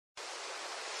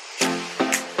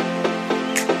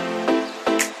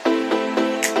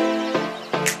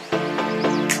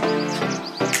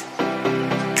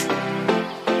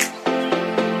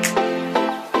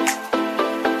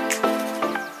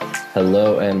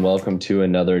Hello and welcome to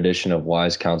another edition of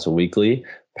Wise Counsel Weekly,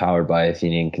 powered by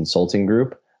Athenian Consulting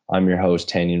Group. I'm your host,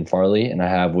 Tanyan Farley, and I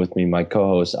have with me my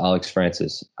co-host, Alex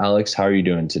Francis. Alex, how are you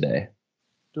doing today?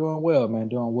 Doing well, man.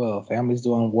 Doing well. Family's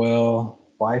doing well.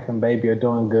 Wife and baby are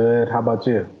doing good. How about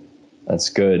you? That's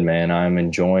good, man. I'm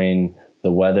enjoying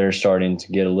the weather starting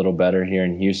to get a little better here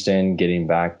in Houston, getting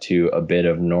back to a bit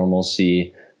of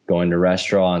normalcy, going to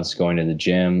restaurants, going to the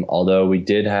gym. Although we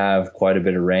did have quite a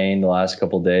bit of rain the last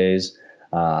couple of days.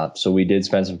 So we did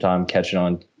spend some time catching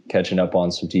up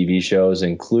on some TV shows,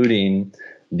 including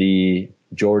the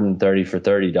Jordan 30 for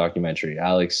 30 documentary.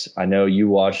 Alex, I know you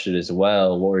watched it as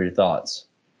well. What were your thoughts?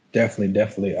 Definitely.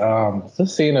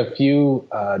 Just seeing a few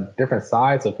different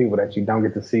sides of people that you don't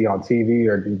get to see on TV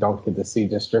or you don't get to see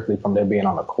just strictly from them being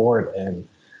on the court. And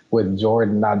with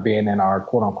Jordan not being in our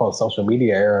quote unquote social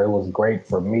media era, it was great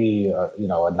for me, a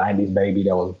 90s baby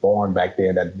that was born back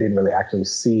there that didn't really actually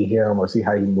see him or see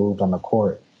how he moved on the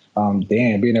court.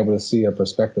 Then being able to see a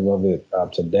perspective of it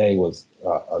today was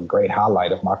a great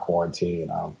highlight of my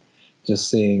quarantine. Just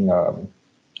seeing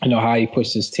how he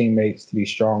pushed his teammates to be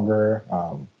stronger.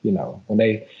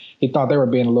 When he thought they were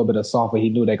being a little bit of soft, but he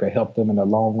knew they could help them in the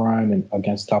long run and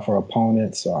against tougher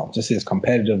opponents. Just his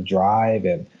competitive drive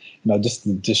and, just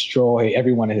to destroy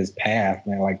everyone in his path,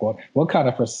 man. Like what kind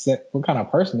of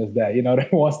person is that,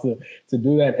 that wants to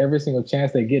do that every single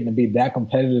chance they get and to be that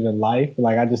competitive in life?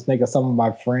 Like, I just think of some of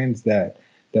my friends that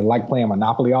like playing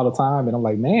Monopoly all the time. And I'm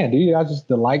like, man, do you guys just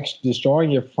like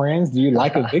destroying your friends? Do you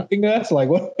like evicting us? Like,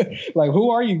 what? Like, who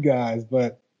are you guys?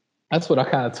 But that's what I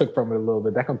kind of took from it a little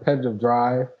bit, that competitive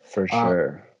drive. For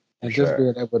sure. And just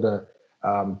being able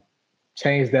to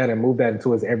change that and move that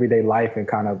into his everyday life and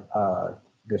kind of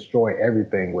destroy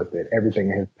everything with it, everything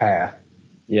in his path.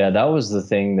 Yeah, that was the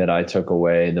thing that I took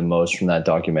away the most from that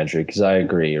documentary, because I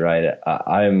agree, right?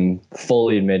 I'm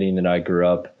fully admitting that I grew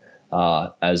up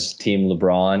as Team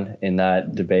LeBron in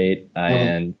that debate,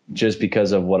 and just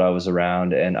because of what I was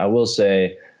around. And I will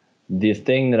say the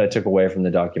thing that I took away from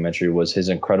the documentary was his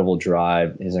incredible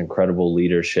drive, his incredible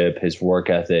leadership, his work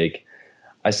ethic.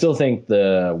 I still think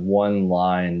the one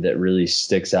line that really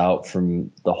sticks out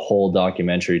from the whole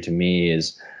documentary to me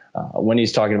is when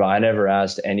he's talking about, I never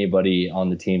asked anybody on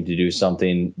the team to do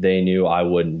something they knew I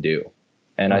wouldn't do.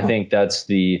 And I think that's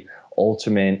the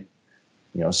ultimate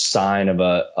sign of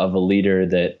a leader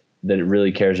that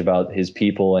really cares about his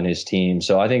people and his team.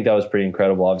 So I think that was pretty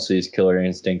incredible. Obviously, his killer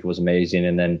instinct was amazing.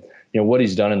 And then, what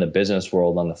he's done in the business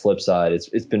world on the flip side,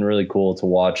 it's been really cool to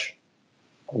watch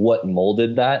what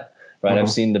molded that, right?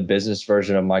 I've seen the business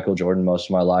version of Michael Jordan most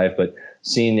of my life, but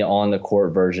seeing the on the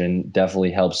court version definitely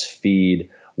helps feed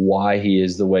why he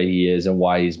is the way he is and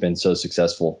why he's been so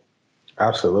successful.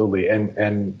 Absolutely.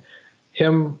 And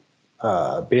him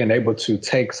being able to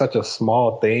take such a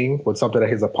small thing with something that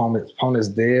his opponents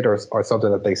did or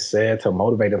something that they said to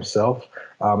motivate himself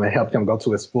and help him go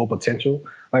to his full potential.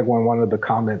 Like when one of the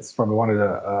comments from one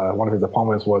of his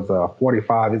opponents was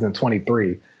 45 isn't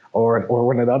 23. Or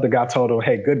when the other guy told him,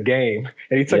 hey, good game.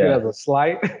 And he took it as a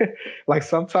slight. Like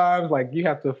sometimes like you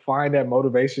have to find that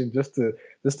motivation just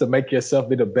to make yourself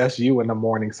be the best you in the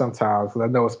morning sometimes. And I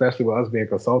know especially with us being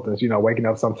consultants, waking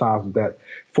up sometimes with that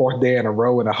fourth day in a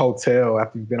row in a hotel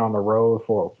after you've been on the road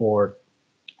for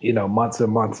months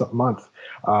and months.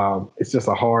 It's just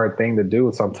a hard thing to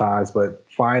do sometimes, but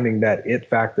finding that it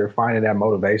factor, finding that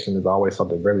motivation is always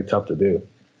something really tough to do.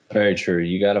 Very true.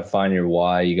 You got to find your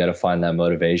why. You got to find that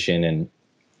motivation. And,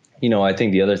 I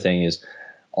think the other thing is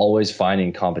always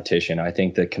finding competition. I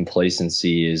think that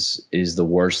complacency is the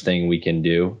worst thing we can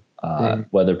do,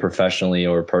 whether professionally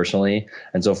or personally.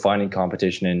 And so finding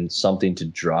competition and something to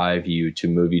drive you, to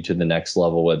move you to the next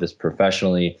level, whether it's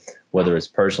professionally, whether it's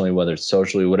personally, whether it's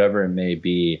socially, whatever it may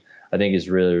be, I think is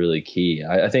really, really key.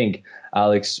 I think,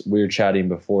 Alex, we were chatting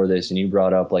before this and you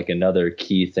brought up like another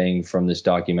key thing from this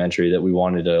documentary that we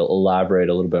wanted to elaborate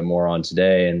a little bit more on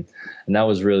today. And that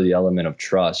was really the element of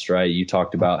trust, right? You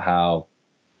talked about how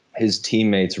his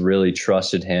teammates really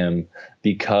trusted him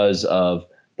because of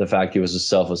the fact he was a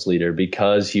selfless leader,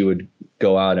 because he would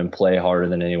go out and play harder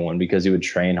than anyone, because he would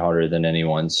train harder than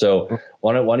anyone. So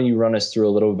why don't you run us through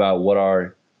a little about what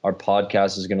our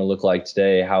podcast is going to look like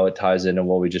today, how it ties into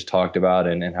what we just talked about,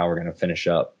 and how we're going to finish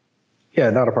up. Yeah,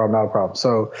 not a problem.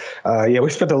 So, we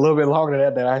spent a little bit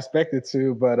longer than I expected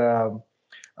to, but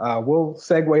we'll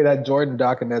segue that Jordan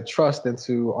doc and that trust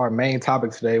into our main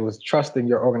topic today was trusting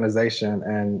your organization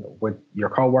and with your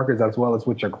coworkers as well as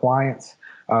with your clients.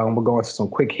 We'll go into some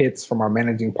quick hits from our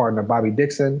managing partner, Bobby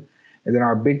Dixon. And then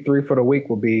our big three for the week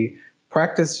will be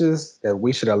practices that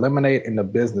we should eliminate in the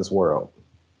business world.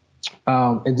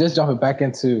 And just jumping back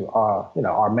into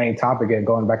our main topic and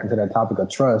going back into that topic of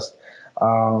trust.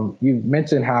 You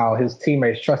mentioned how his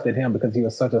teammates trusted him because he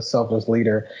was such a selfless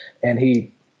leader, and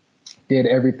he did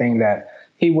everything that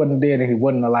he wouldn't did and he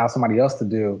wouldn't allow somebody else to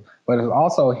do. But it's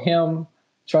also him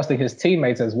trusting his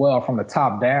teammates as well from the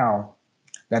top down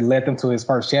that led them to his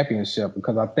first championship.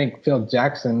 Because I think Phil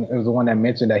Jackson was the one that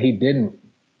mentioned that he didn't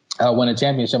win a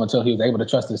championship until he was able to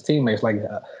trust his teammates, like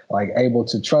able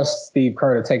to trust Steve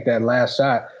Kerr to take that last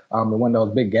shot and win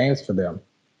those big games for them.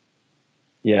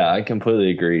 Yeah, I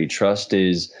completely agree. Trust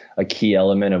is a key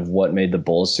element of what made the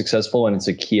Bulls successful, and it's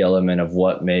a key element of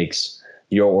what makes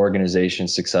your organization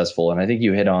successful. And I think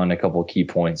you hit on a couple of key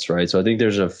points, right? So I think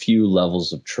there's a few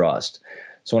levels of trust.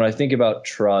 So when I think about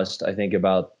trust, I think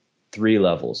about three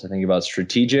levels. I think about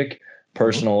strategic,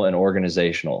 personal, and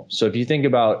organizational. So if you think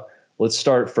about, let's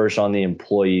start first on the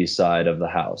employee side of the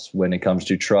house when it comes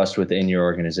to trust within your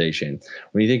organization.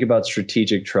 When you think about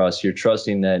strategic trust, you're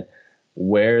trusting that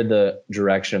where the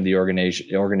direction of the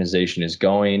organization is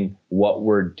going, what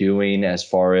we're doing as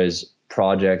far as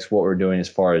projects, what we're doing as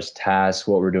far as tasks,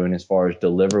 what we're doing as far as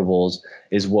deliverables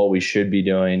is what we should be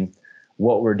doing.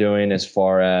 What we're doing as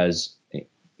far as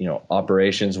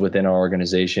operations within our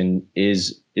organization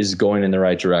is going in the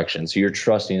right direction. So you're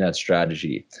trusting that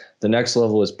strategy. The next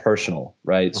level is personal,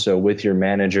 right? So with your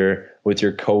manager, with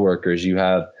your coworkers, you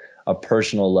have a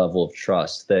personal level of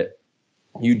trust that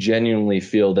you genuinely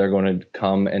feel they're going to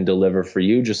come and deliver for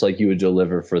you just like you would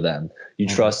deliver for them. You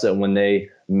trust that when they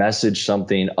message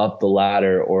something up the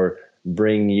ladder or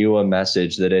bring you a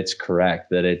message that it's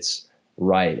correct, that it's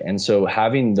right. And so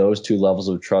having those two levels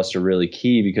of trust are really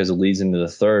key because it leads into the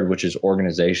third, which is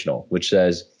organizational, which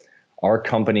says our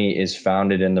company is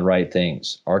founded in the right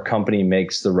things. Our company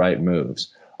makes the right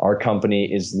moves. Our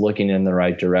company is looking in the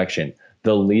right direction.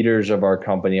 The leaders of our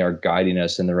company are guiding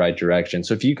us in the right direction.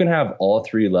 So if you can have all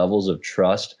three levels of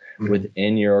trust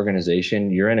within your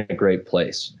organization, you're in a great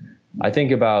place. I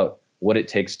think about what it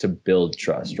takes to build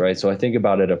trust, right? So I think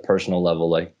about it at a personal level,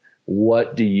 like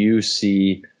what do you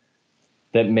see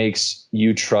that makes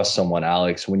you trust someone,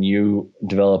 Alex, when you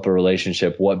develop a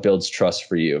relationship? What builds trust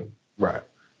for you? Right.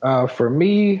 For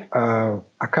me, I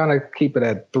kind of keep it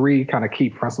at three kind of key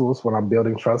principles when I'm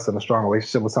building trust and a strong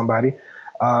relationship with somebody.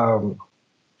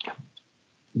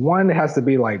 One has to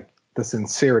be like the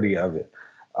sincerity of it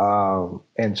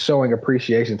and showing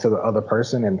appreciation to the other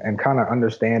person and kind of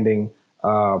understanding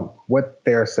what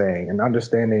they're saying and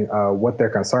understanding what their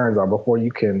concerns are before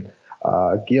you can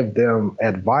give them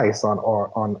advice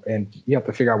on and you have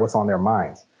to figure out what's on their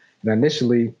minds. And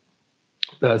initially,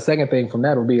 the second thing from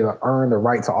that would be to earn the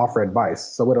right to offer advice.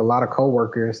 So with a lot of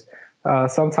coworkers,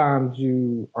 sometimes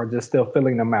you are just still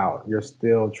filling them out. You're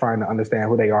still trying to understand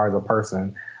who they are as a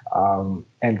person.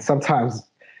 And sometimes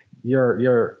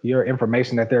your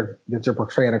information that you're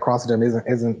portraying across to them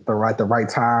isn't the right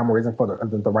time or isn't for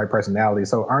the right personality.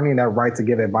 So earning that right to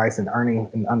give advice and earning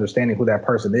and understanding who that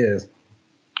person is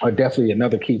are definitely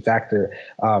another key factor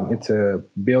into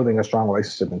building a strong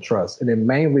relationship and trust. And then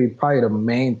probably the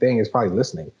main thing is probably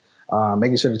listening,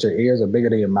 making sure that your ears are bigger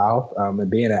than your mouth and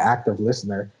being an active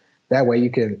listener. That way you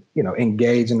can,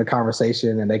 engage in the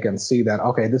conversation and they can see that,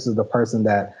 okay, this is the person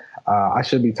that I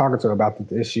should be talking to about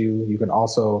the issue. You can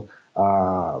also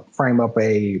frame up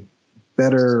a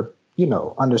better,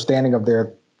 understanding of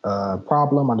their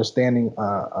problem, understanding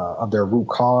of their root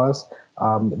cause.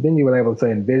 Then you were able to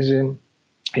envision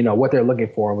what they're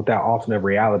looking for with that alternate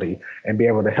reality and be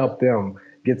able to help them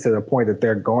get to the point that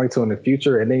they're going to in the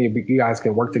future. And then you guys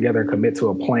can work together and commit to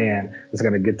a plan that's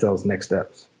going to get to those next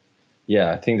steps.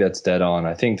 Yeah, I think that's dead on.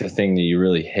 I think the thing that you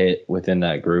really hit within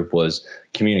that group was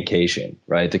communication,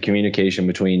 right? The communication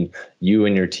between you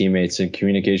and your teammates and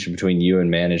communication between you and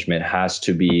management has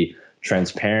to be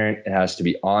transparent. It has to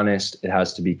be honest. It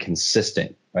has to be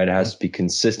consistent, right? It has to be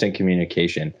consistent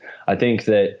communication. I think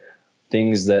that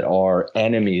things that are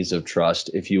enemies of trust,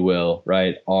 if you will,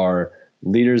 right, are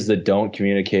leaders that don't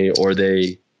communicate or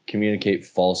they communicate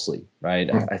falsely, right?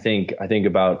 I think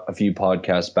about a few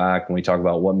podcasts back when we talk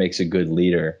about what makes a good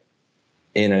leader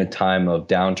in a time of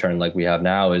downturn like we have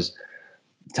now is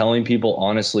telling people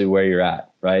honestly where you're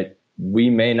at, right? We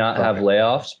may not have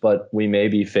layoffs, but we may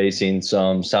be facing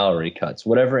some salary cuts,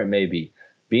 whatever it may be.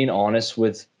 Being honest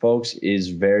with folks is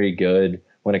very good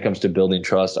when it comes to building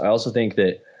trust. I also think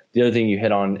that the other thing you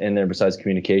hit on in there besides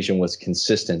communication was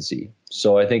consistency.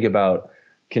 So I think about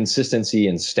consistency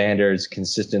in standards,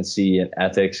 consistency in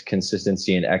ethics,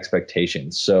 consistency in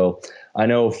expectations. So I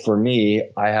know for me,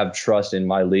 I have trust in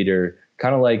my leader,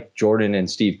 kind of like Jordan and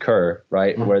Steve Kerr,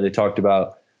 right? Where they talked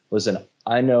about, listen,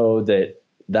 I know that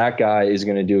that guy is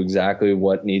going to do exactly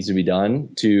what needs to be done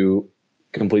to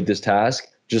complete this task,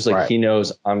 just like he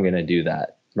knows I'm going to do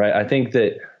that, right? I think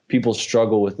that people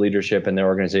struggle with leadership in their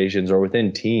organizations or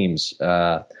within teams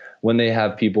when they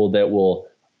have people that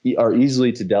are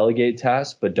easily to delegate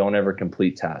tasks but don't ever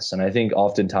complete tasks. And I think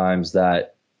oftentimes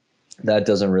that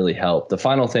doesn't really help. The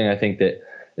final thing I think that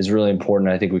is really important,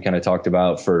 I think we kind of talked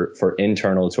about for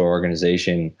internal to our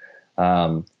organization,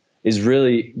 is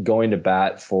really going to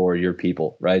bat for your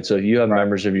people, right? So if you have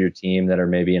members of your team that are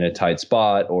maybe in a tight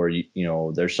spot, or you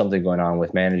know there's something going on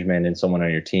with management and someone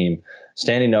on your team,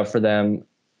 standing up for them,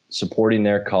 supporting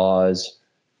their cause,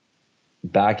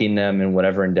 backing them in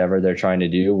whatever endeavor they're trying to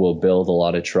do will build a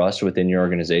lot of trust within your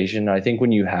organization. I think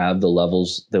when you have the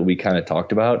levels that we kind of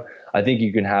talked about, I think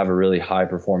you can have a really high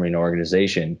performing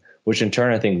organization, which in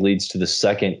turn I think leads to the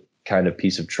second kind of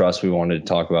piece of trust we wanted to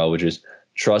talk about, which is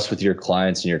trust with your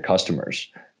clients and your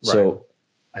customers. Right. So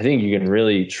I think you can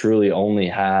really truly only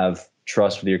have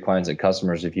trust with your clients and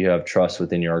customers if you have trust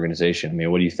within your organization. I mean,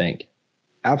 what do you think?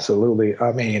 Absolutely.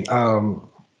 I mean,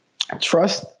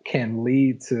 trust can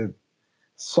lead to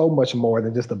so much more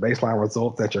than just the baseline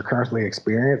results that you're currently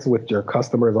experiencing with your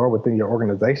customers or within your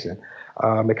organization.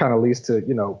 It kind of leads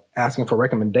to, asking for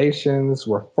recommendations,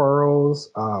 referrals.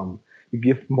 You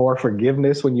give more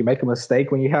forgiveness when you make a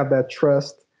mistake, when you have that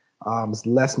trust. It's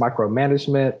less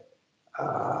micromanagement.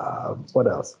 What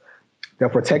else? They'll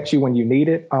protect you when you need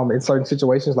it in certain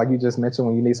situations, like you just mentioned,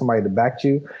 when you need somebody to back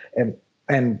you. And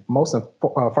last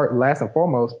and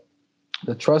foremost,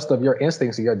 the trust of your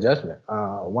instincts and your judgment.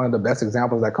 One of the best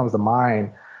examples that comes to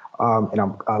mind, and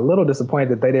I'm a little disappointed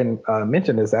that they didn't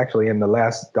mention this actually in the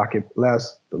Last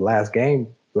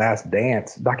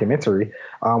Dance documentary,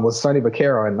 was Sonny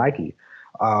Vaccaro and Nike.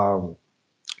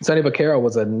 Sonny Vaccaro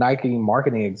was a Nike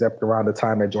marketing exec around the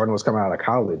time that Jordan was coming out of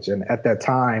college, and at that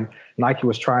time, Nike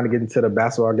was trying to get into the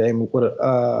basketball game with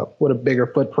a bigger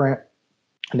footprint,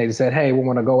 and they said, "Hey, we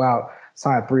want to go out,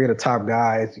 sign 3 of the top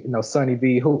guys. Sonny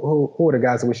V, who are the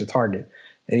guys that we should target?"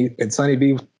 And Sonny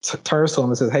V turns to him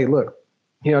and says, "Hey, look,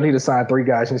 you don't need to sign 3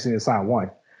 guys. You just need to sign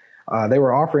 1." They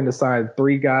were offering to sign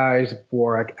 3 guys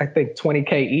for, I think,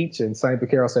 $20K each. And Sonny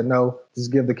Vaccaro said, "No,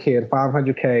 just give the kid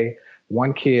 $500K,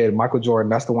 1 kid, Michael Jordan.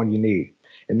 That's the one you need."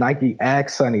 And Nike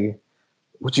asked Sonny,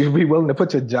 "Would you be willing to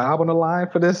put your job on the line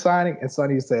for this signing?" And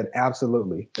Sonny said,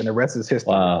 "Absolutely." And the rest is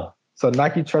history. Wow. So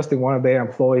Nike trusting one of their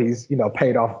employees,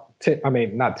 paid off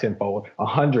not tenfold,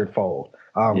 100-fold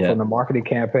from the marketing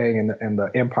campaign and the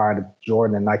empire that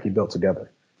Jordan and Nike built together.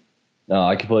 No,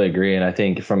 I completely agree. And I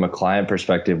think from a client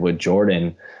perspective with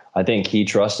Jordan, I think he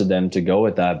trusted them to go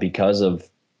with that because of,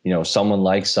 someone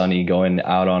like Sonny going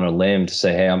out on a limb to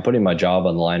say, "Hey, I'm putting my job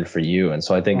on the line for you." And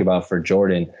so I think about for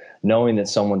Jordan, knowing that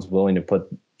someone's willing to put,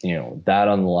 that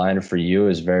on the line for you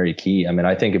is very key. I mean,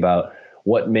 I think about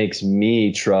what makes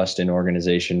me trust an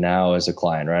organization now as a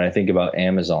client, right? I think about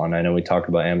Amazon. I know we talk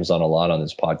about Amazon a lot on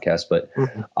this podcast, but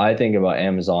I think about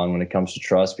Amazon when it comes to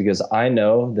trust because I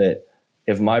know that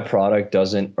if my product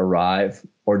doesn't arrive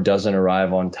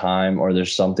on time, or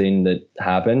there's something that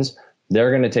happens,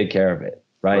 they're going to take care of it,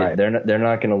 right? They're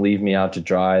not going to leave me out to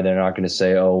dry. They're not going to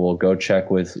say, "Oh, we'll go check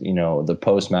with, the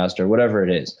postmaster," whatever it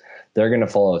is. They're going to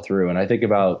follow through. And I think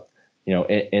about,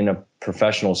 in a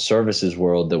professional services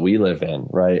world that we live in,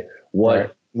 right?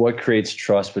 What creates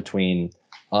trust between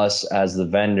us as the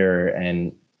vendor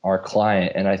and our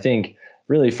client? And I think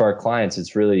really for our clients,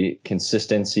 it's really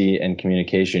consistency and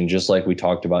communication, just like we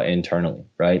talked about internally,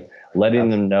 right? Letting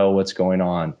them know what's going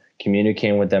on,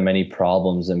 communicating with them any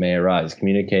problems that may arise,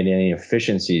 communicating any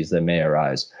efficiencies that may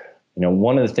arise.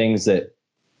 One of the things that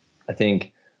I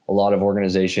think a lot of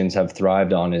organizations have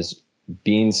thrived on is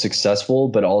being successful,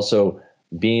 but also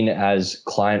being as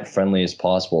client friendly as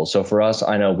possible. So for us,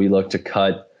 I know we look to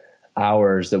cut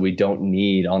hours that we don't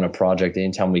need on a project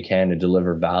anytime we can to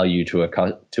deliver value to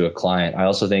a client. I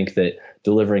also think that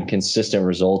delivering consistent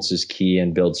results is key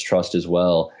and builds trust as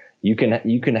well. You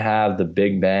can have the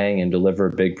big bang and deliver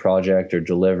a big project or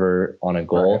deliver on a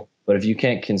goal, but if you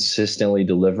can't consistently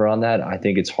deliver on that, I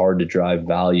think it's hard to drive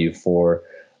value for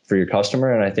your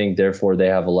customer, and I think therefore they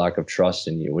have a lack of trust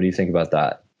in you. What do you think about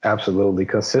that? Absolutely.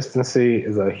 Consistency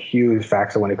is a huge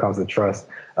factor when it comes to trust.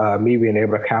 Me being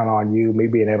able to count on you, me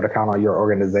being able to count on your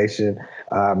organization,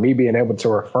 me being able to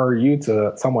refer you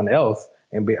to someone else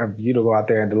and be you to go out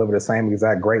there and deliver the same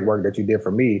exact great work that you did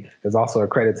for me is also a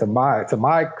credit to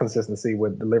my consistency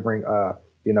with delivering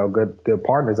good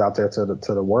partners out there to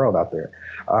the world out there.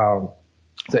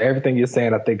 So everything you're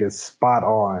saying, I think, is spot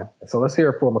on. So let's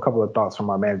hear from a couple of thoughts from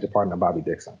our managing partner, Bobby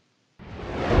Dixon.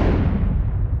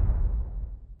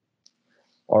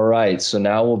 All right, so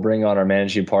now we'll bring on our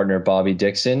managing partner, Bobby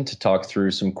Dixon, to talk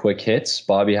through some quick hits.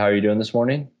 Bobby, how are you doing this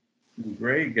morning?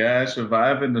 Great, guys.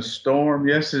 Surviving the storm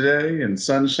yesterday and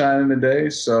sunshine today.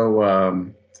 So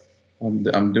I'm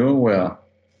doing well.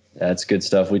 That's good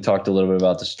stuff. We talked a little bit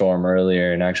about the storm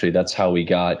earlier, and actually that's how we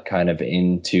got kind of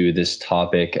into this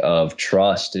topic of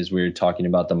trust, is we were talking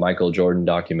about the Michael Jordan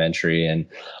documentary and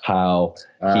how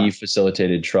he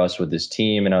facilitated trust with his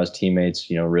team and how his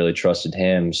teammates, really trusted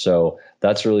him. So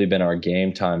that's really been our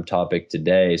game time topic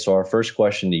today. So our first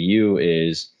question to you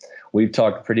is, we've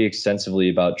talked pretty extensively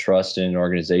about trust in an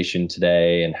organization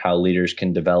today and how leaders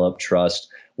can develop trust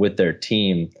with their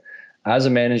team. As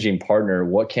a managing partner,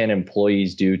 what can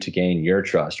employees do to gain your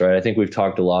trust, right? I think we've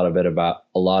talked a lot about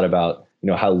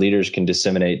how leaders can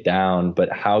disseminate down,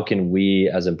 but how can we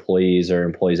as employees or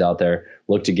employees out there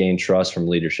look to gain trust from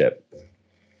leadership?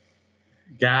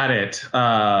 Got it.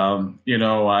 I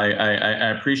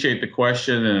appreciate the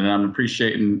question, and I'm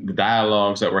appreciating the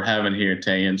dialogues that we're having here,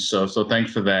 Tayan. So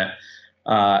thanks for that.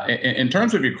 In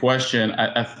terms of your question,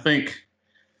 I think.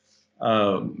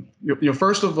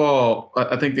 First of all,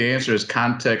 I think the answer is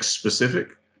context specific,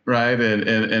 right?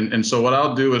 And so what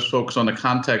I'll do is focus on the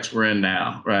context we're in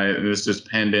now, right? This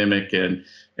pandemic and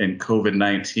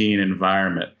COVID-19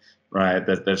 environment, right?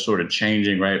 That's sort of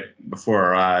changing right before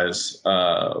our eyes.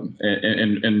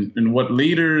 And what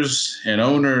leaders and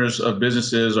owners of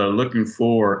businesses are looking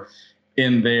for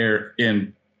in their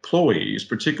employees,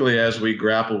 particularly as we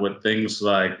grapple with things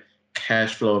like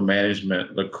cash flow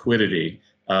management, liquidity,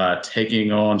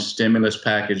 taking on stimulus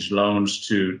package loans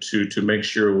to make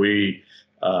sure we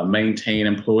maintain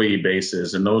employee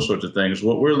bases and those sorts of things.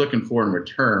 What we're looking for in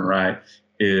return, right,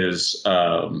 is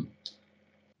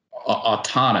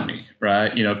autonomy,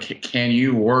 right? Can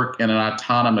you work in an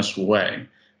autonomous way?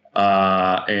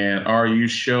 And are you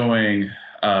showing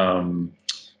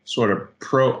sort of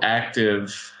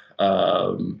proactive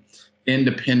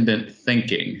independent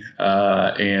thinking,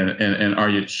 and are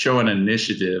you showing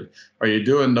initiative? Are you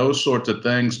doing those sorts of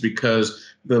things?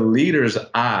 Because the leader's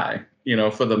eye,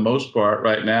 for the most part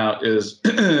right now is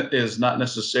is not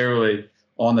necessarily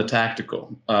on the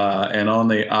tactical and on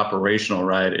the operational,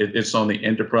 right? It's on the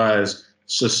enterprise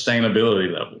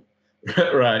sustainability level,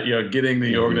 right? Getting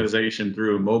the organization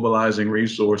through, mobilizing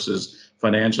resources,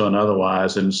 financial and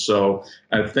otherwise. And so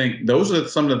I think those are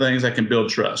some of the things that can build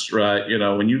trust, right?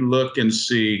 When you look and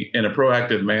see in a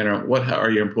proactive manner, how are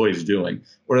your employees doing?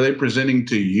 What are they presenting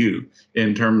to you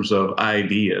in terms of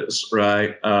ideas,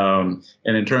 right? And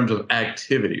in terms of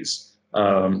activities,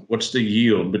 what's the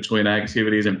yield between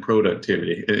activities and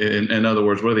productivity? In other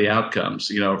words, what are the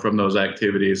outcomes, from those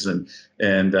activities, and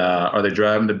are they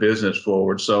driving the business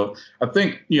forward? So I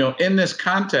think, in this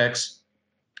context,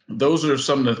 those are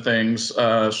some of the things.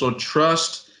 So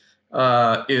trust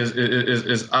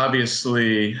is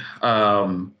obviously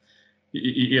not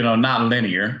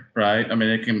linear, right? I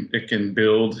mean, it can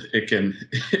build, it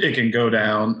can go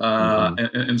down,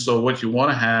 and so what you want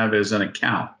to have is an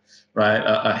account, right?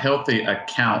 A healthy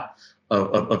account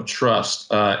of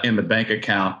trust in the bank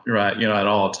account, right? At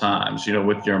all times,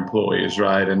 with your employees,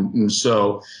 right? And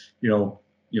so,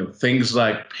 things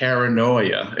like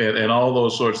paranoia and all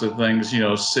those sorts of things,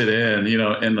 sit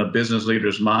in the business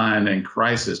leader's mind in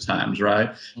crisis times,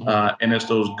 right? And it's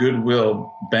those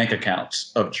goodwill bank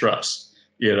accounts of trust,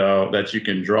 that you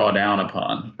can draw down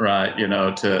upon, right?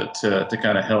 To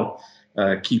kind of help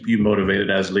keep you motivated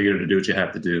as a leader to do what you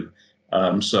have to do.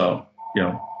 So,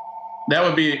 that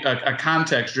would be a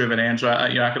context-driven answer.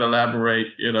 I could elaborate,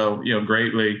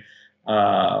 greatly,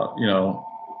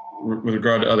 with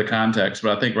regard to other contexts,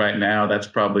 but I think right now that's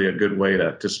probably a good way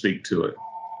to speak to it.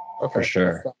 Okay.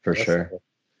 For sure.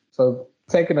 So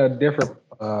taking a different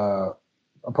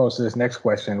approach to this next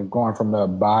question, going from the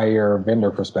buyer vendor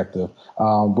perspective,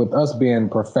 with us being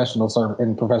professional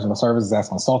services as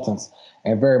consultants,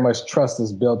 and very much trust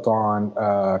is built on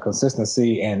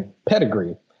consistency and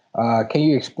pedigree. Can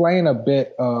you explain a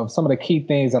bit of some of the key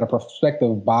things that a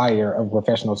prospective buyer of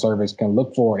professional service can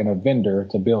look for in a vendor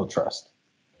to build trust?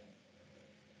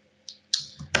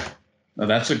 Now,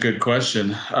 that's a good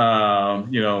question.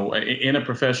 In a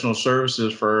professional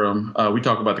services firm, we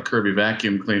talk about the Kirby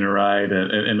vacuum cleaner, right?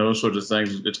 And those sorts of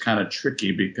things. It's kind of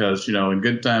tricky because, in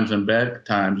good times and bad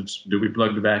times, do we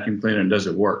plug the vacuum cleaner and does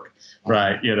it work,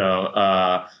 right?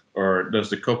 Or does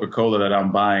the Coca-Cola that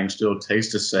I'm buying still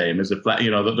taste the same? Is it flat?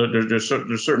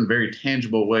 There's certain very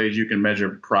tangible ways you can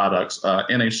measure products.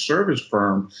 In a service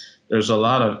firm, there's a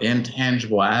lot of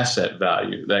intangible asset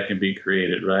value that can be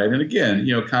created, right? And again,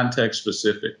 context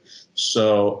specific.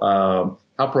 So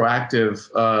how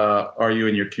proactive are you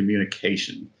in your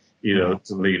communication? to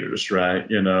leaders, right?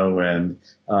 And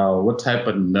what type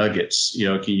of nuggets,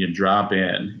 can you drop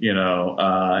in,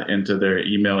 into their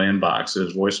email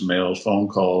inboxes, voicemails, phone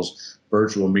calls,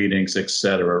 virtual meetings, et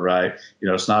cetera, right?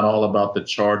 It's not all about the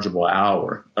chargeable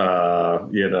hour.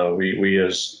 We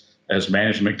as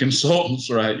management consultants,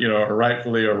 right, are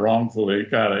rightfully or wrongfully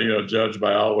kind of, judged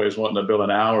by always wanting to bill an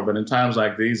hour. But in times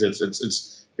like these,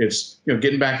 it's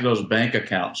getting back to those bank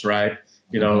accounts, right?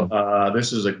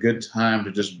 This is a good time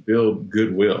to just build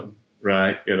goodwill,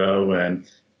 right? And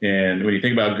when you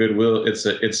think about goodwill, it's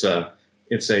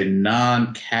a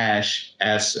non-cash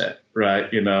asset, right?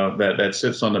 That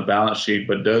sits on the balance sheet,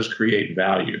 but does create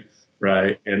value,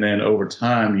 right? And then over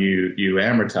time, you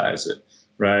amortize it,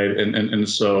 right? And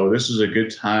so this is a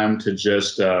good time to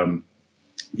just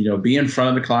be in front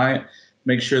of the client,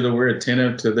 make sure that we're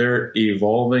attentive to their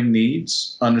evolving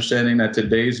needs, understanding that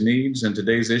today's needs and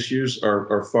today's issues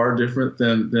are far different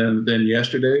than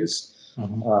yesterday's.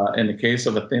 In the case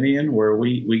of Athenian, where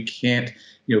we can't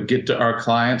get to our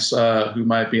clients who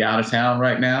might be out of town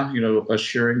right now,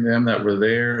 assuring them that we're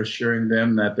there, assuring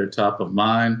them that they're top of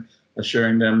mind,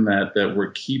 assuring them that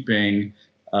we're keeping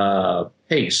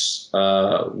pace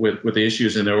with the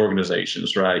issues in their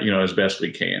organizations, right? As best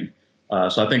we can.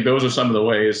 So I think those are some of the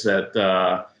ways that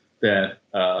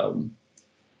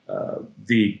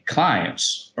the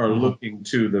clients are looking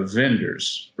to the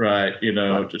vendors, right?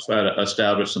 To try to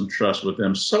establish some trust with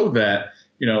them, so that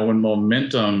when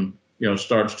momentum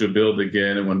starts to build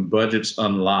again, and when budgets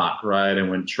unlock, right, and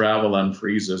when travel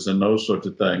unfreezes and those sorts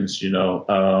of things,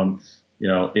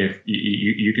 if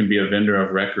you can be a vendor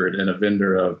of record and a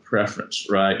vendor of preference,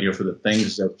 right? For the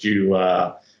things that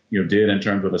you did in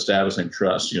terms of establishing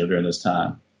trust, during this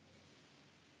time.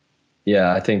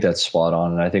 Yeah, I think that's spot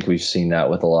on. And I think we've seen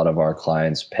that with a lot of our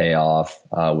clients pay off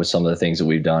with some of the things that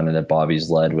we've done and that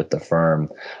Bobby's led with the firm.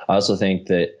 I also think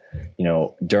that,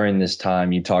 during this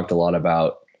time, you talked a lot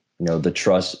about, the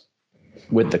trust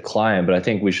with the client, but I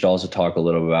think we should also talk a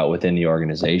little about within the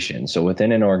organization. So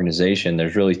within an organization,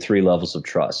 there's really 3 levels of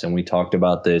trust. And we talked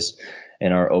about this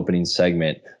in our opening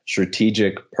segment: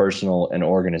 strategic, personal, and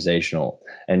organizational.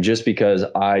 And just because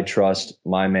I trust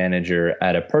my manager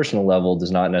at a personal level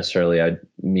does not necessarily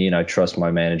mean I trust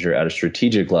my manager at a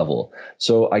strategic level.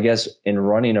 So I guess in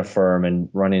running a firm and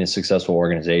running a successful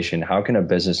organization, how can a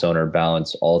business owner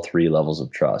balance all 3 levels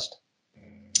of trust?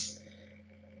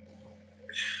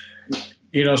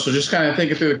 So just kind of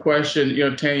thinking through the question,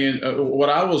 Tanya, what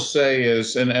I will say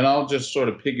is, and I'll just sort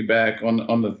of piggyback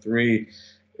on the 3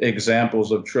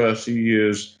 examples of trust you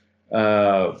use.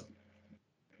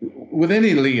 With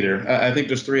any leader, I think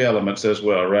there's 3 elements as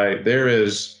well, right? There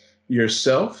is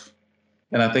yourself,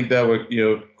 and I think that would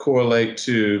correlate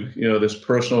to this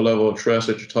personal level of trust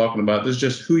that you're talking about. There's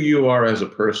just who you are as a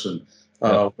person,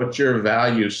 what your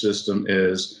value system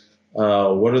is.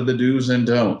 What are the do's and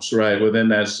don'ts, right, within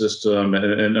that system,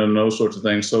 and those sorts of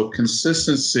things. So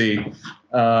consistency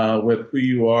with who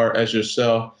you are as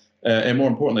yourself, and more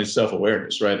importantly,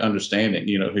 self-awareness, right, understanding,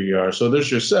 who you are. So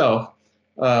there's yourself,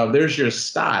 there's your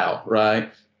style, right,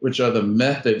 which are the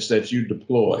methods that you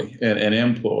deploy and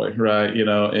employ, right,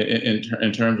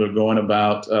 in terms of going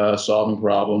about solving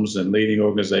problems and leading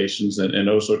organizations and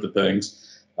those sorts of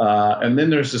things. And then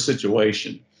there's the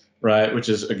situation, right, which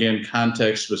is, again,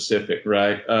 context specific,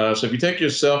 right? So if you take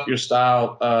yourself, your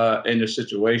style, and your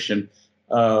situation,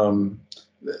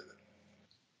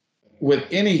 with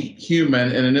any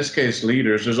human, and in this case,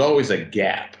 leaders, there's always a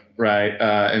gap, right?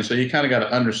 And so you kind of got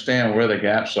to understand where the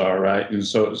gaps are, right? And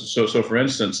so for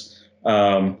instance,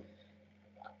 I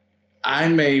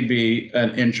may be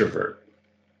an introvert,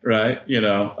 right?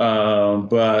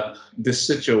 But the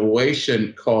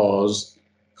situation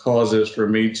causes for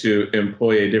me to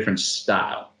employ a different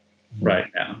style right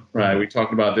now, right? We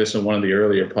talked about this in one of the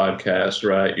earlier podcasts,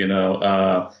 right?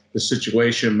 The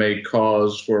situation may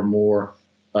cause for more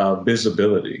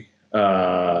visibility,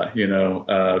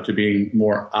 to being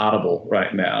more audible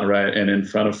right now, right? And in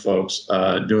front of folks,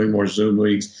 doing more Zoom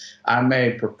meetings. I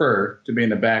may prefer to be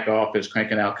in the back office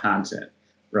cranking out content,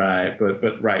 right?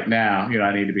 But right now,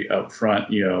 I need to be up front,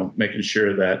 making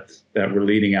sure that we're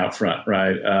leading out front,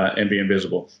 right? And being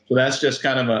visible. So that's just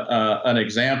kind of an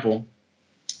example.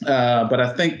 But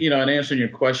I think, in answering your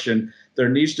question, there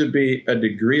needs to be a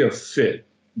degree of fit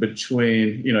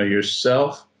between,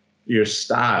 yourself, your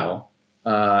style,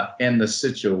 and the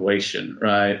situation,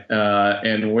 right?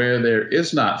 And where there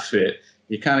is not fit,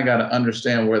 you kind of got to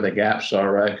understand where the gaps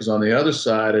are, right? Because on the other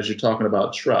side, as you're talking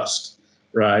about trust,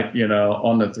 right,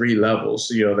 on the 3 levels,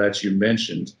 that you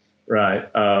mentioned, right,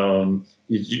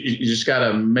 you just got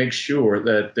to make sure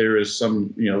that there is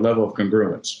some, level of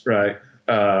congruence, right,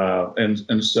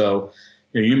 And so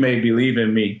you may believe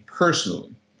in me personally.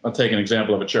 I'll take an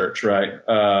example of a church, right?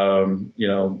 I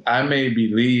may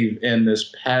believe in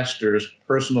this pastor's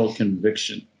personal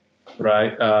conviction,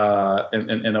 right?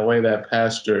 In a way that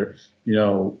pastor,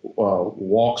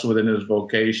 walks within his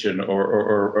vocation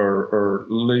or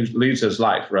leads his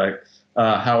life, right?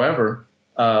 However,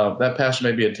 that pastor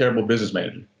may be a terrible business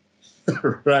manager.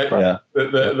 Right. Yeah.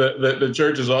 The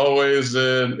church is always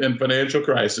in financial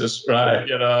crisis, right?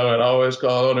 And always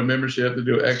call on a membership to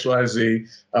do X, Y, Z.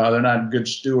 They're not good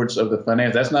stewards of the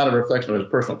finance. That's not a reflection of his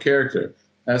personal character.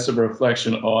 That's a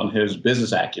reflection on his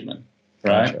business acumen,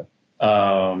 right?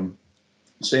 Gotcha.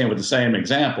 Same with the same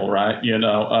example, right?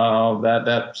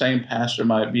 That same pastor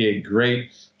might be a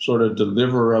great sort of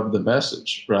deliverer of the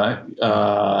message, right?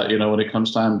 When it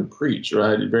comes time to preach,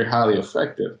 right? Very highly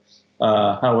effective.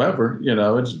 However,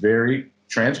 it's very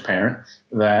transparent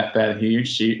that he,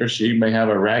 she, or she may have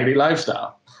a raggedy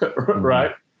lifestyle,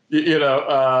 right?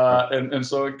 And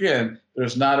so again,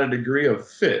 there's not a degree of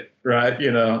fit, right?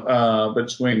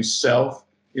 Between self,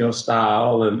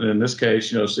 style, and in this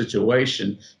case,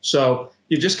 situation. So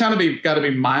you just kind of got to be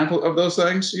mindful of those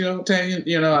things, Tanya.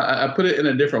 I put it in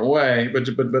a different way, but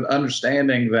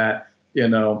understanding that,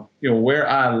 where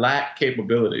I lack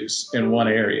capabilities in one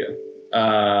area.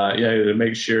 To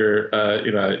make sure,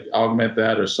 augment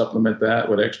that or supplement that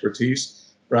with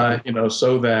expertise, right?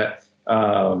 So that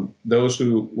those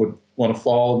who would want to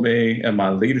follow me and my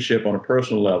leadership on a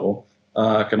personal level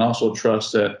can also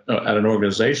trust that at an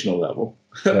organizational level,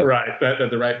 right? That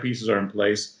the right pieces are in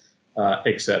place,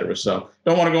 et cetera. So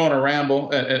don't want to go on a ramble,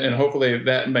 and hopefully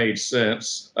that made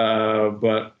sense.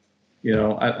 But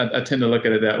I tend to look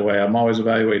at it that way. I'm always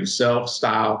evaluating self,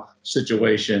 style,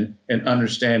 situation, and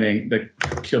understanding the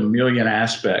chameleon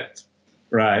aspect,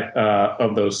 right,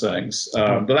 of those things.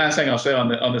 The last thing I'll say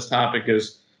on this topic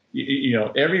is,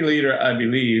 every leader, I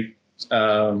believe,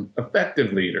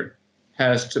 effective leader,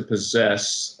 has to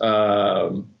possess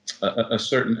a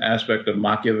certain aspect of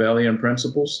Machiavellian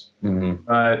principles.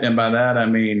 Mm-hmm. And by that, I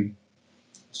mean,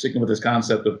 sticking with this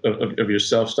concept of your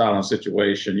self-style and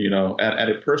situation, at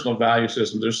a personal value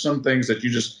system, there's some things that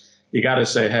you got to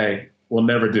say, hey, we'll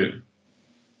never do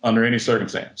under any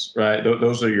circumstance, right?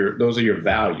 Those are your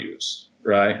values,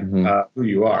 right? Mm-hmm. Who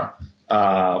you are.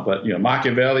 But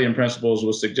Machiavellian principles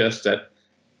will suggest that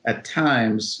at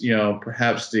times,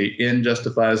 perhaps the end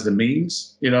justifies the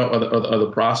means, or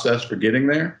the process for getting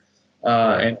there.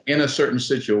 And in a certain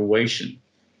situation,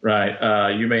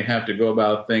 right, you may have to go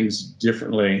about things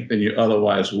differently than you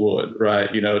otherwise would, right?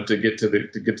 To get to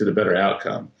the better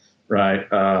outcome, right?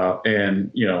 And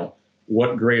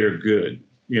what greater good,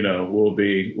 will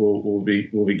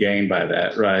be gained by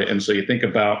that, right? And so you think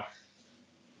about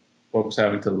folks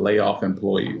having to lay off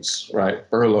employees, right?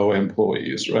 Furlough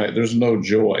employees, right? There's no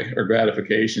joy or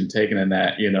gratification taken in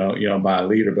that, by a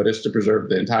leader, but it's to preserve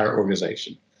the entire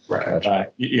organization.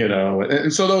 Right.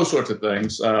 And so those sorts of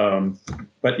things.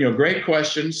 But, great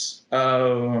questions.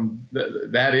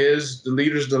 That is the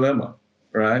leader's dilemma,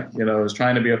 right? Is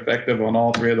trying to be effective on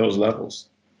all three of those levels.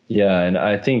 Yeah. And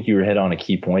I think you hit on a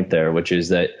key point there, which is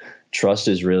that trust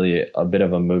is really a bit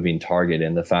of a moving target.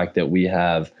 And the fact that we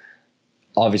have,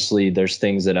 obviously, there's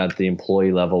things that at the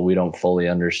employee level we don't fully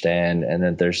understand. And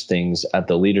then there's things at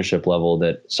the leadership level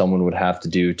that someone would have to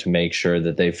do to make sure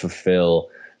that they fulfill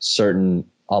certain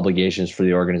obligations for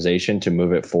the organization to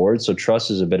move it forward. So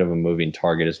trust is a bit of a moving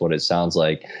target is what it sounds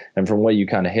like. And from what you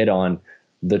kind of hit on,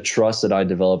 the trust that I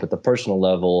develop at the personal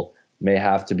level may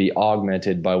have to be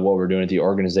augmented by what we're doing at the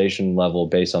organization level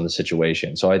based on the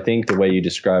situation. So I think the way you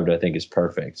described it, I think is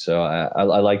perfect. So I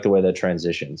like the way that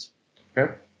transitions.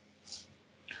 Okay.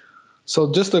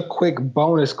 So just a quick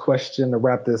bonus question to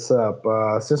wrap this up.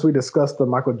 Since we discussed the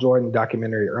Michael Jordan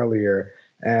documentary earlier,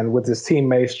 and with his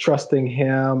teammates trusting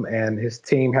him and his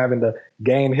team having to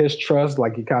gain his trust,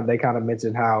 like they kind of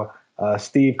mentioned how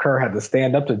Steve Kerr had to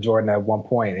stand up to Jordan at one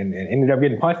point and ended up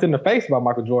getting punched in the face by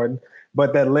Michael Jordan,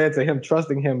 but that led to him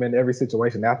trusting him in every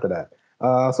situation after that.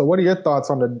 So what are your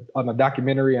thoughts on the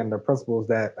documentary and the principles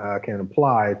that can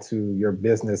apply to your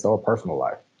business or personal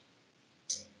life?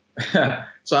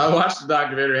 So I watched the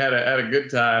documentary, had a good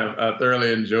time,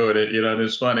 thoroughly enjoyed it. And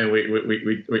it's funny,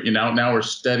 we now we're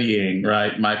studying,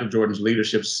 right, Michael Jordan's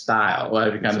leadership style.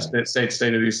 Right? We kind of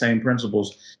stated these same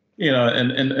principles,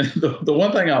 and the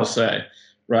one thing I'll say,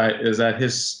 right, is that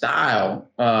his style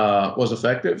was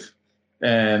effective.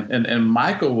 And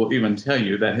Michael will even tell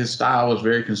you that his style was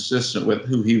very consistent with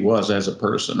who he was as a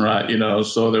person, right?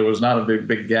 So there was not a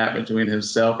big gap between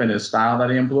himself and his style that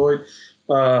he employed.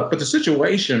 but the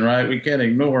situation, right, we can't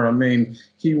ignore. I mean,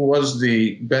 he was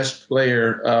the best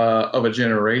player of a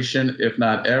generation, if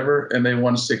not ever, and they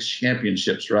won 6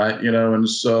 championships, right? And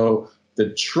so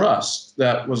the trust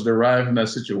that was derived from that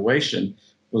situation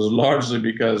was largely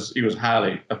because he was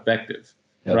highly effective,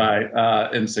 Yep. right,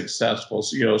 and successful.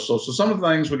 So some of the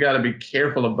things we got to be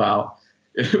careful about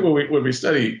when we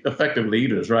study effective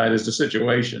leaders, right, is the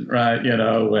situation, right, and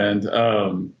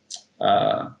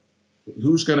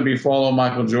who's going to be following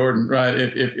Michael Jordan, right?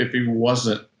 If he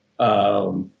wasn't,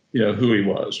 who he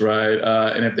was, right?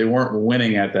 And if they weren't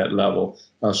winning at that level,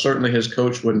 certainly his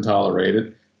coach wouldn't tolerate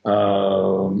it.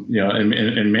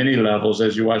 In many levels,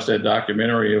 as you watch that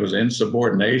documentary, it was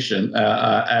insubordination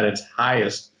at its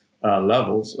highest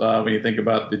levels when you think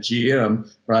about the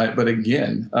GM, right? But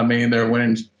again, I mean, they're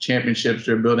winning championships,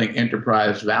 they're building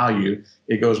enterprise value.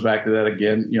 It goes back to that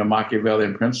again,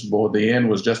 Machiavellian principle. The end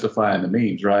was justifying the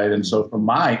means, right? And so for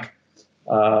Mike,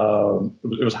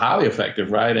 it was highly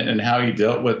effective, right? And how he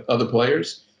dealt with other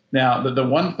players. Now, the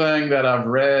one thing that I've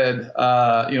read,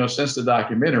 since the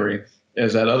documentary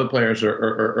is that other players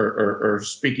are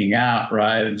speaking out,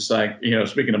 right? And it's like,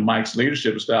 speaking of Mike's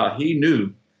leadership style, he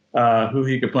knew who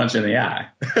he could punch in the eye,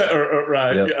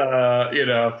 right?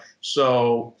 Yep.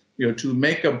 So, to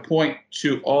make a point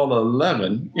to all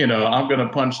 11, I'm going to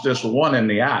punch this one in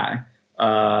the eye.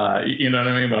 You know what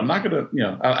I mean? But I'm not going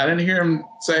to, I didn't hear him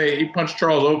say he punched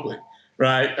Charles Oakley,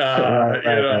 right?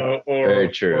 Very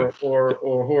true.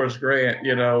 Or Horace Grant,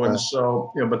 and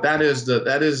so, but that is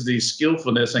the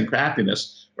skillfulness and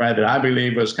craftiness, right? That I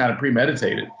believe was kind of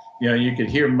premeditated. You could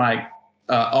hear Mike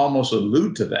almost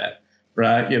allude to that.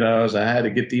 Right, as I had to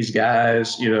get these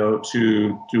guys,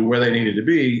 to where they needed to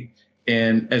be,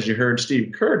 and as you heard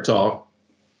Steve Kerr talk,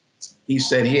 he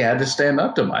said he had to stand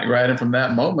up to Mike, right, and from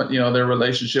that moment, their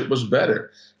relationship was better.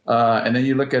 And then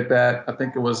you look at that, I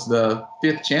think it was the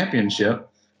 5th championship,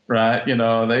 right?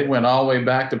 They went all the way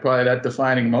back to probably that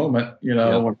defining moment,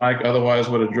 Yep. when Mike otherwise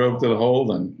would have drove to the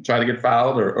hole and tried to get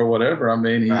fouled or whatever. I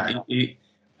mean, he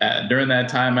during that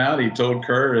timeout, he told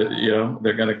Kerr,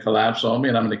 they're going to collapse on me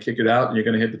and I'm going to kick it out and you're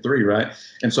going to hit the 3, right?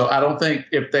 And so I don't think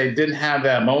if they didn't have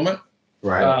that moment,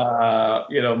 right,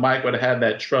 Mike would have had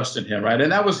that trust in him, right?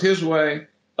 And that was his way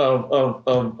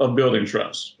of building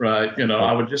trust, right?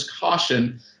 I would just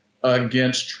caution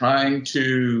against trying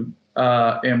to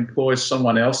employ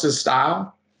someone else's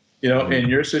style, in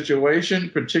your situation,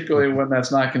 particularly when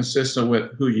that's not consistent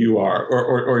with who you are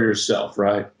or yourself,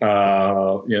 right?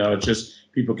 It's just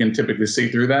people can typically see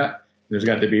through that. There's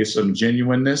got to be some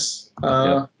genuineness,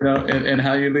 in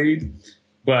how you lead.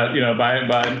 But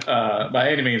by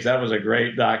any means, that was a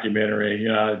great documentary.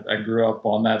 I grew up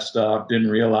on that stuff,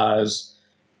 didn't realize,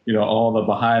 all the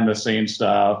behind the scenes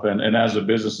stuff. And as a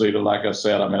business leader, like I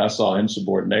said, I mean, I saw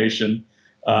insubordination.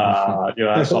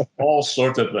 I saw all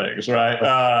sorts of things, right?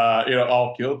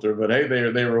 All kilter, but hey,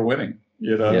 they were winning,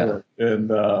 and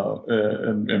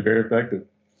very effective.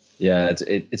 Yeah, it's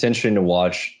interesting to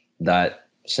watch that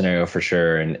scenario for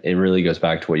sure, and it really goes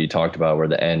back to what you talked about, where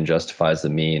the end justifies the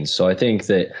means. So I think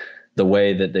that the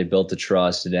way that they built the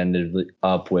trust, it ended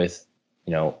up with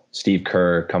Steve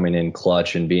Kerr coming in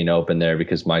clutch and being open there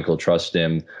because Michael trusted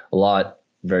him a lot.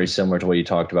 Very similar to what you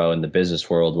talked about in the business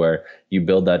world, where you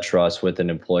build that trust with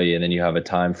an employee and then you have a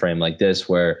time frame like this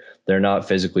where they're not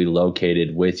physically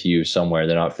located with you somewhere.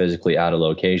 They're not physically at a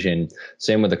location.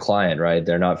 Same with the client, right?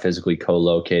 They're not physically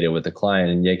co-located with the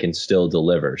client and they can still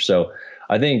deliver. So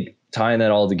I think tying that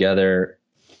all together,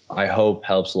 I hope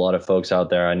helps a lot of folks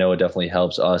out there. I know it definitely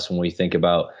helps us when we think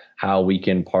about how we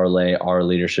can parlay our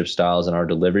leadership styles and our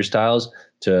delivery styles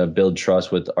to build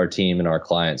trust with our team and our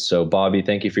clients. So Bobby,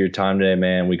 thank you for your time today,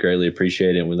 man. We greatly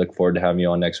appreciate it. And we look forward to having you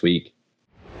on next week.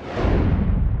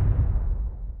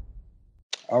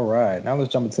 All right, now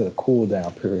let's jump into the cool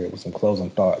down period with some closing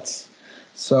thoughts.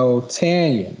 So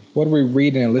Tanyan, what are we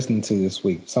reading and listening to this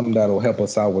week? Something that'll help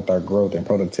us out with our growth and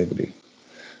productivity.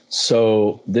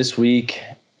 So this week,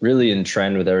 really in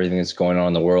trend with everything that's going on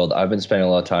in the world, I've been spending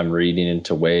a lot of time reading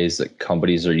into ways that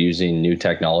companies are using new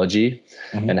technology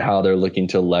and how they're looking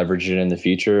to leverage it in the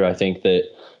future. I think that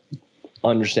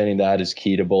understanding that is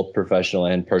key to both professional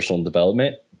and personal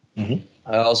development.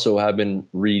 I also have been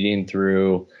rereading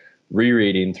through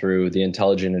The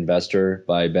Intelligent Investor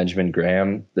by Benjamin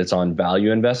Graham that's on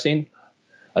value investing.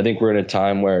 I think we're in a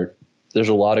time where there's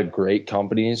a lot of great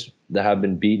companies that have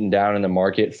been beaten down in the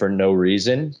market for no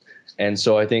reason. And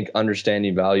so I think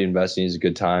understanding value investing is a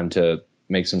good time to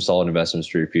make some solid investments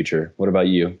for your future. What about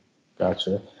you?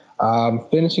 Gotcha.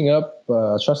 Finishing up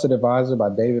Trusted Advisor by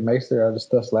David Maister, I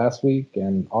discussed last week,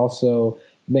 and also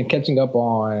been catching up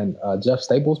on Jeff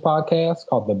Staples' podcast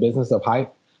called The Business of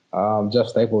Hype. Jeff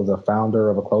Staple is a founder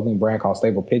of a clothing brand called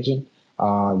Staple Pigeon,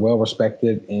 well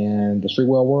respected in the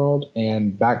streetwear world.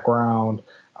 And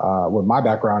with my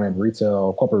background in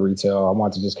retail, corporate retail, I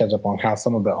wanted to just catch up on how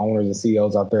some of the owners and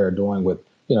CEOs out there are doing with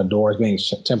doors being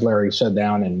temporarily shut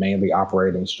down and mainly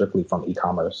operating strictly from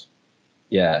e-commerce.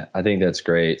 Yeah, I think that's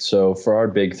great. So for our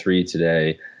big three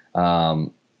today,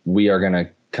 we are going to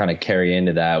kind of carry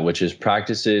into that, which is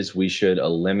practices we should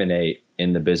eliminate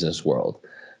in the business world.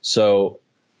 So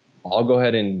I'll go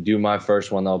ahead and do my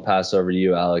first one. I'll pass over to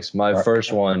you, Alex. My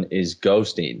first one is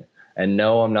ghosting. And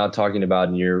no, I'm not talking about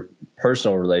in your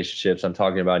personal relationships. I'm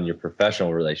talking about in your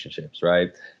professional relationships,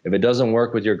 right? If it doesn't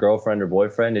work with your girlfriend or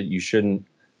boyfriend, you shouldn't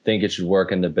think it should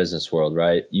work in the business world,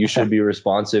 right? You should be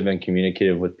responsive and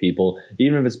communicative with people,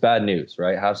 even if it's bad news,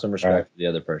 right? Have some respect for the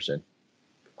other person.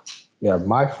 Yeah,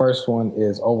 my first one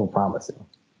is overpromising. I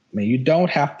mean, you don't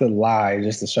have to lie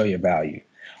just to show your value.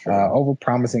 Sure.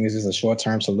 Overpromising is just a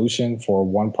short-term solution for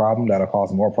one problem that'll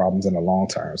cause more problems in the long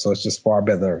term. So it's just far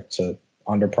better to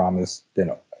underpromise than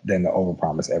to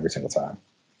overpromise every single time.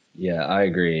 Yeah, I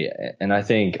agree. And I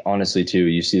think honestly too,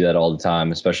 you see that all the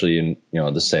time, especially in,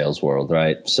 the sales world,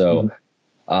 right? So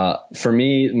for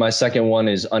me, my second one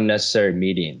is unnecessary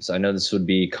meetings. I know this would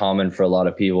be common for a lot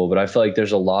of people, but I feel like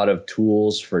there's a lot of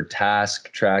tools for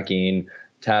task tracking,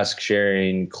 task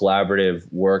sharing, collaborative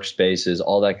workspaces,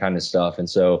 all that kind of stuff. And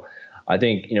so I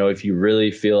think, if you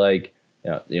really feel like,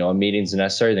 a meeting's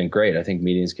necessary, then great. I think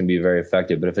meetings can be very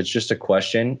effective. But if it's just a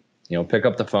question, pick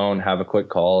up the phone, have a quick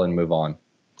call and move on.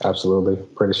 Absolutely.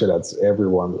 Pretty sure that's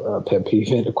everyone's pet peeve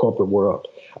in the corporate world.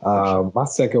 My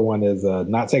second one is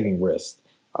not taking risks.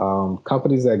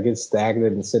 Companies that get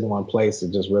stagnant and sit in one place,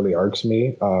 it just really irks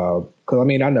me. Because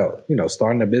I know,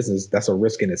 starting a business, that's a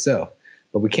risk in itself.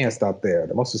 But we can't stop there.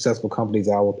 The most successful companies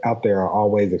out there are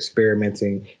always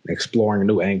experimenting and exploring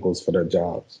new angles for their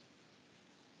jobs.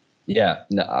 Yeah,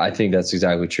 no, I think that's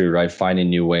exactly true, right? Finding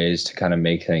new ways to kind of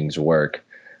make things work.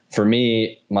 For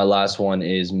me, my last one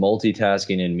is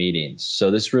multitasking in meetings.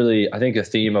 So this really, I think a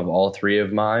theme of all three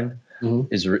of mine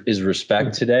is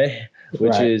respect today,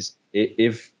 which is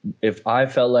if I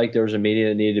felt like there was a meeting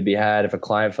that needed to be had, if a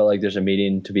client felt like there's a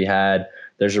meeting to be had,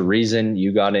 there's a reason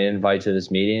you got an invite to this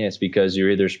meeting. It's because you're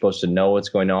either supposed to know what's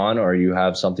going on or you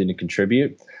have something to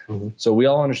contribute. So we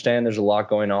all understand there's a lot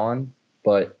going on,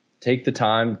 but take the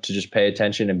time to just pay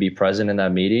attention and be present in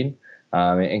that meeting.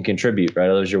 And contribute, right?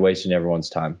 Otherwise, you're wasting everyone's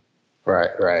time. Right.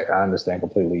 I understand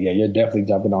completely. Yeah, you're definitely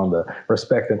jumping on the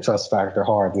respect and trust factor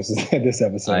hard this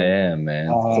episode. I am, man.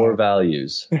 Core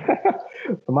values.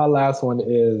 My last one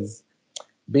is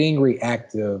being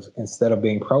reactive instead of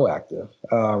being proactive.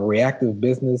 Reactive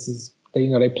businesses,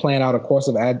 they plan out a course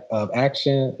of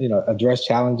action, address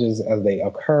challenges as they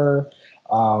occur.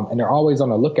 And they're always on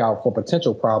the lookout for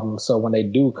potential problems. So when they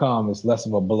do come, it's less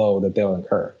of a blow that they'll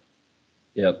incur.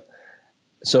 Yep.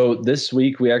 So this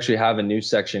week we actually have a new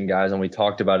section, guys, and we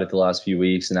talked about it the last few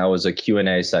weeks, and that was a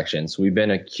Q&A section. So we've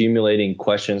been accumulating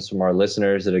questions from our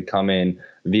listeners that had come in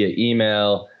via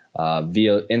email,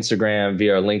 via Instagram,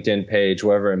 via our LinkedIn page,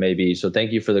 wherever it may be. So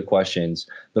thank you for the questions.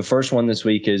 The first one this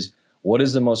week is, what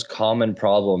is the most common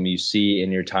problem you see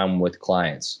in your time with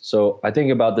clients? So I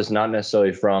think about this not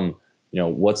necessarily from,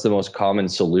 what's the most common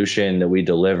solution that we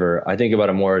deliver. I think about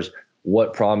it more as,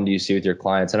 what problem do you see with your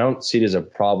clients? And I don't see it as a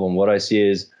problem. What I see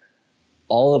is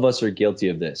all of us are guilty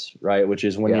of this, right? Which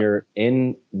is when you're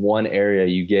in one area,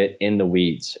 you get in the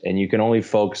weeds and you can only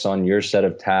focus on your set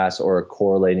of tasks or a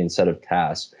correlating set of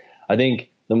tasks. I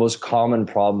think the most common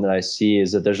problem that I see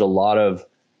is that there's a lot of,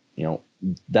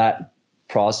 that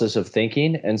process of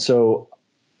thinking. And so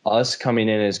us coming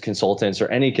in as consultants, or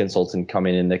any consultant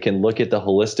coming in that can look at the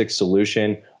holistic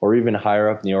solution, or even higher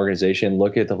up in the organization,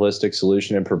 look at the holistic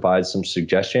solution and provide some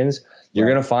suggestions, you're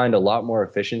going to find a lot more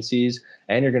efficiencies,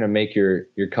 and you're going to make your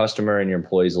customer and your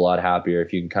employees a lot happier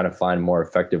if you can kind of find more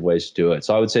effective ways to do it.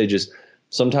 So I would say just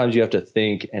sometimes you have to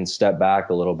think and step back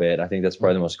a little bit. I think that's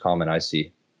probably the most common I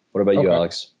see. What about you,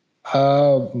 Alex?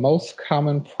 Most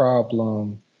common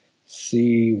problem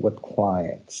see with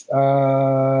clients.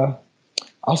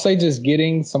 I'll say just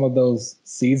getting some of those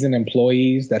seasoned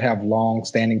employees that have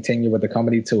long-standing tenure with the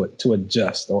company to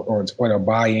adjust or to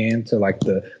buy into like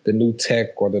the new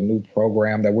tech or the new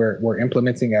program that we're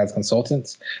implementing as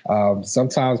consultants.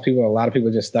 Sometimes a lot of people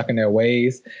are just stuck in their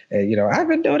ways. I've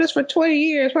been doing this for 20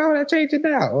 years. Why would I change it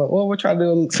now? Well, we're trying to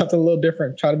do something a little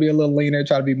different, try to be a little leaner,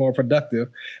 try to be more productive.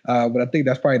 But I think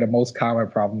that's probably the most common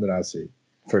problem that I see.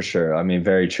 For sure. I mean,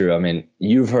 very true. I mean,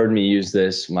 you've heard me use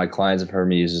this. My clients have heard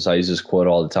me use this. I use this quote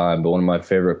all the time. But one of my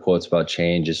favorite quotes about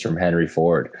change is from Henry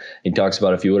Ford. He talks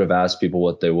about if you would have asked people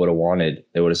what they would have wanted,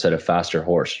 they would have said a faster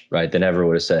horse, right? They never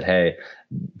would have said, hey,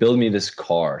 build me this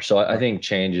car. So I think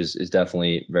change is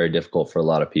definitely very difficult for a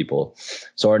lot of people.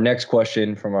 So our next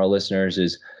question from our listeners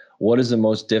is, what is the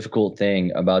most difficult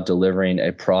thing about delivering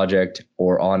a project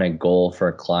or on a goal for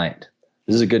a client?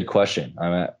 This is a good question.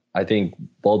 I think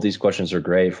both these questions are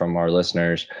great from our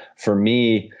listeners. For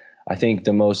me, I think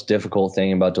the most difficult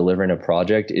thing about delivering a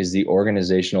project is the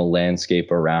organizational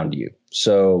landscape around you.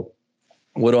 So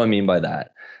what do I mean by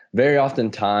that? Very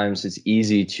oftentimes it's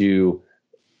easy to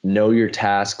know your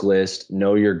task list,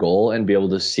 know your goal, and be able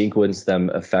to sequence them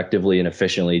effectively and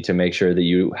efficiently to make sure that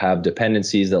you have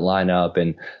dependencies that line up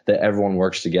and that everyone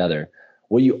works together.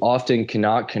 What you often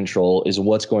cannot control is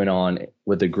what's going on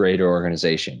with the greater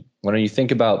organization. When you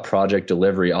think about project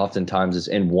delivery, oftentimes it's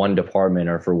in one department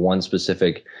or for one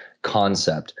specific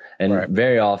concept. And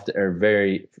very often, or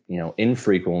very,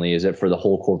 infrequently, is it for the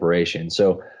whole corporation.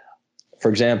 So for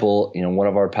example, one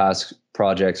of our past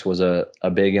projects was a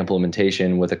big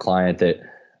implementation with a client that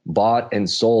bought and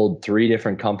sold 3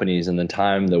 different companies in the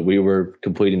time that we were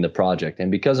completing the project.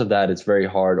 And because of that, it's very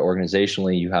hard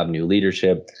organizationally. You have new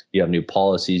leadership, you have new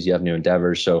policies, you have new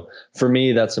endeavors. So for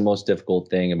me, that's the most difficult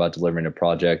thing about delivering a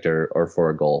project or for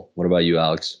a goal. What about you,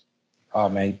 Alex? Oh,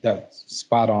 man, that's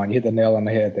spot on. You hit the nail on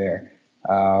the head there.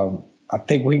 I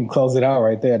think we can close it out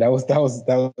right there.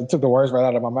 That took the words right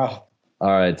out of my mouth. All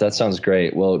right. That sounds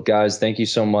great. Well, guys, thank you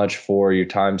so much for your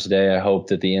time today. I hope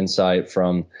that the insight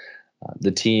from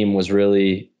the team was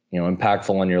really,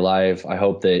 impactful on your life. I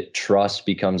hope that trust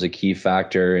becomes a key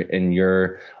factor in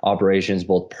your operations,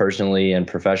 both personally and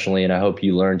professionally. And I hope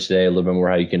you learned today a little bit more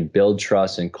how you can build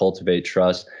trust and cultivate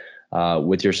trust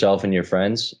with yourself and your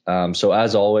friends. So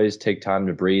as always, take time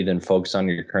to breathe and focus on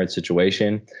your current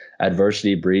situation.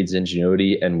 Adversity breeds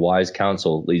ingenuity, and wise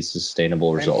counsel leads to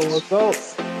sustainable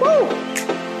results. Woo!